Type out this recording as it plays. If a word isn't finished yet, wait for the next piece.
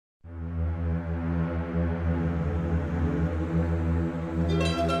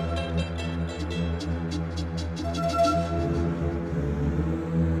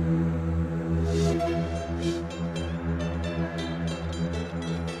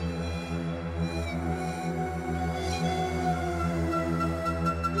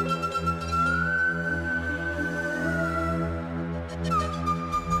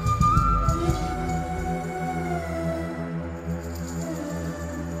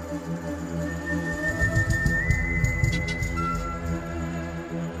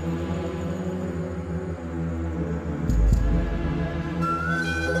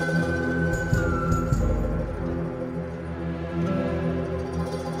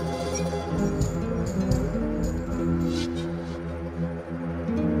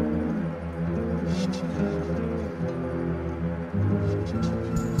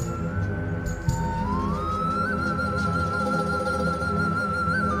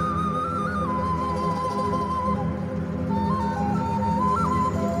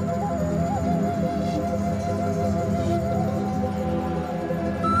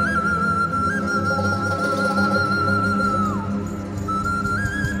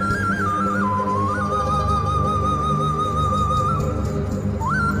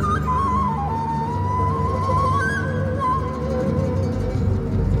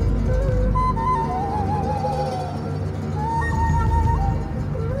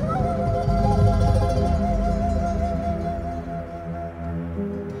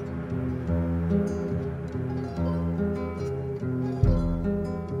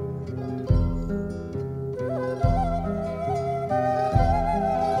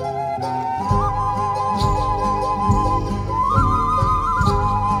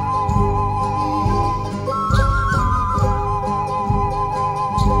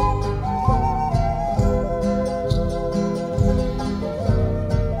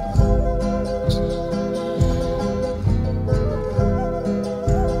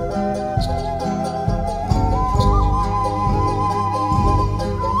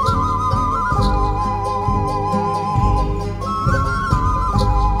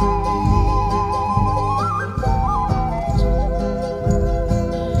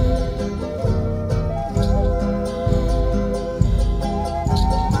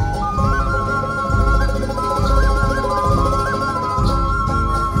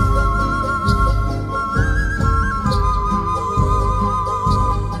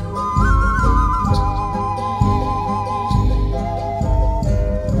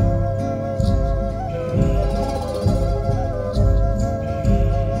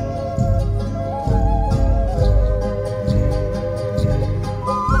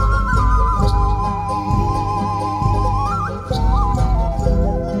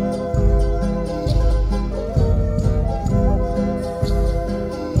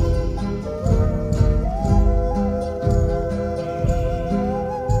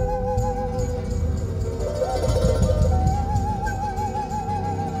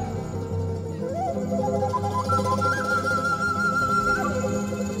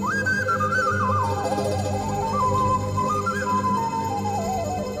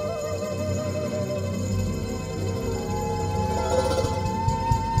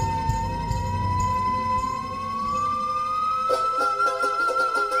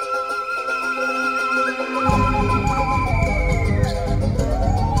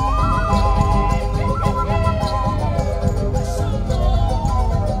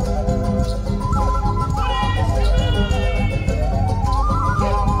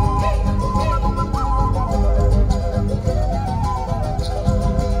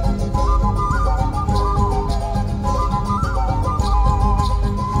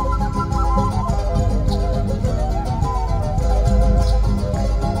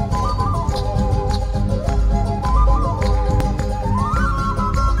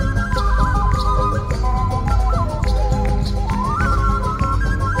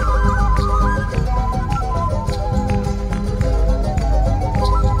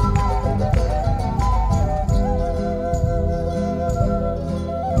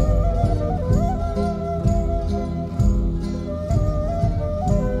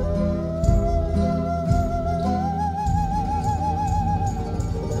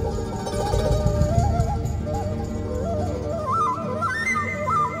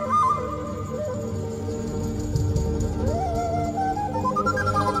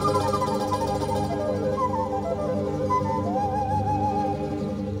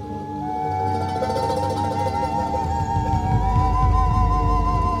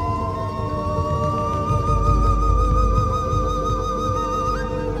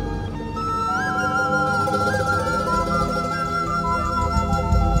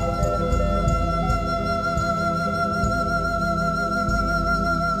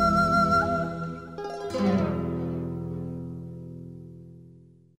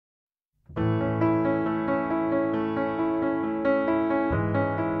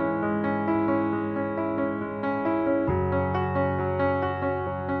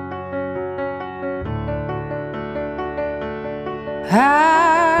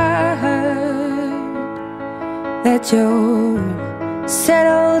I heard that you're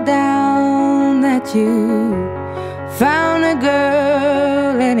settled down, that you found a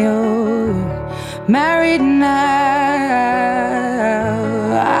girl and you're married now.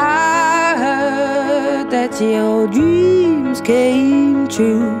 I heard that your dreams came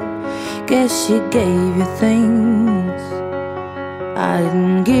true. Guess she gave you things I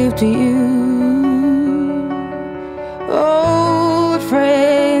didn't give to you. Old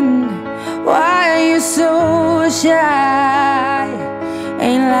friend, why are you so shy?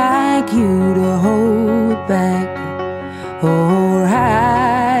 Ain't like you to hold back or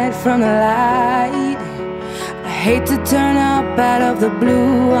hide from the light. I hate to turn up out of the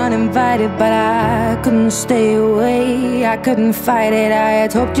blue uninvited, but I couldn't stay away, I couldn't fight it. I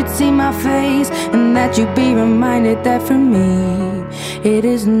had hoped you'd see my face and that you'd be reminded that for me it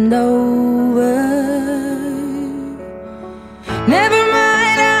isn't over. Never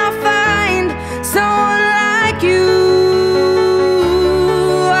mind, I'll find someone like you.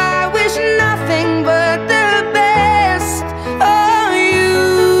 I wish nothing but the best for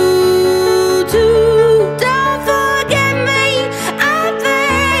you too. Don't forget me, I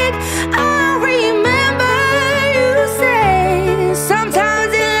beg. I remember you say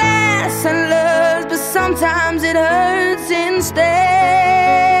sometimes it lasts and loves, but sometimes it hurts instead.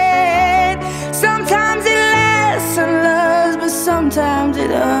 Sometimes it lasts and loves, but sometimes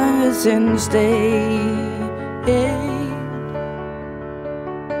it hurts instead.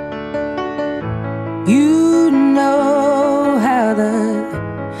 You know how the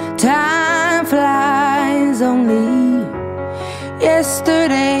time flies. Only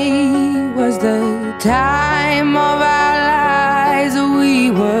yesterday was the time of our lives.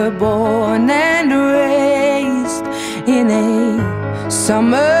 We were born and raised in a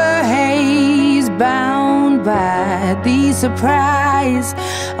summer haze, bound by the surprise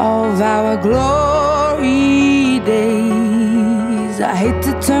of our glory days. I hate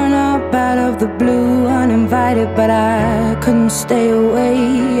to turn up out of the blue uninvited, but I couldn't stay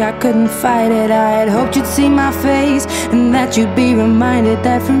away, I couldn't fight it. I had hoped you'd see my face and that you'd be reminded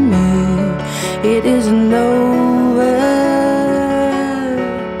that for me it isn't over.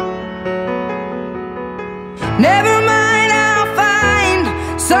 Never mind, I'll find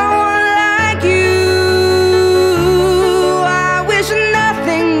someone like you. I wish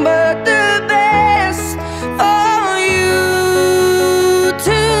nothing but the best for you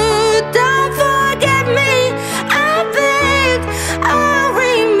too. Don't forget me, I beg. I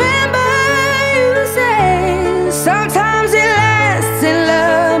remember you say sometimes it lasts in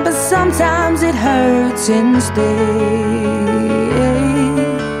love, but sometimes it hurts instead.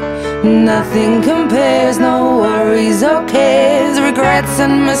 Nothing compares, no worries or cares, regrets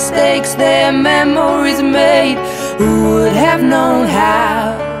and mistakes, their memories made. Who would have known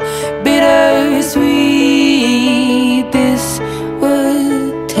how bittersweet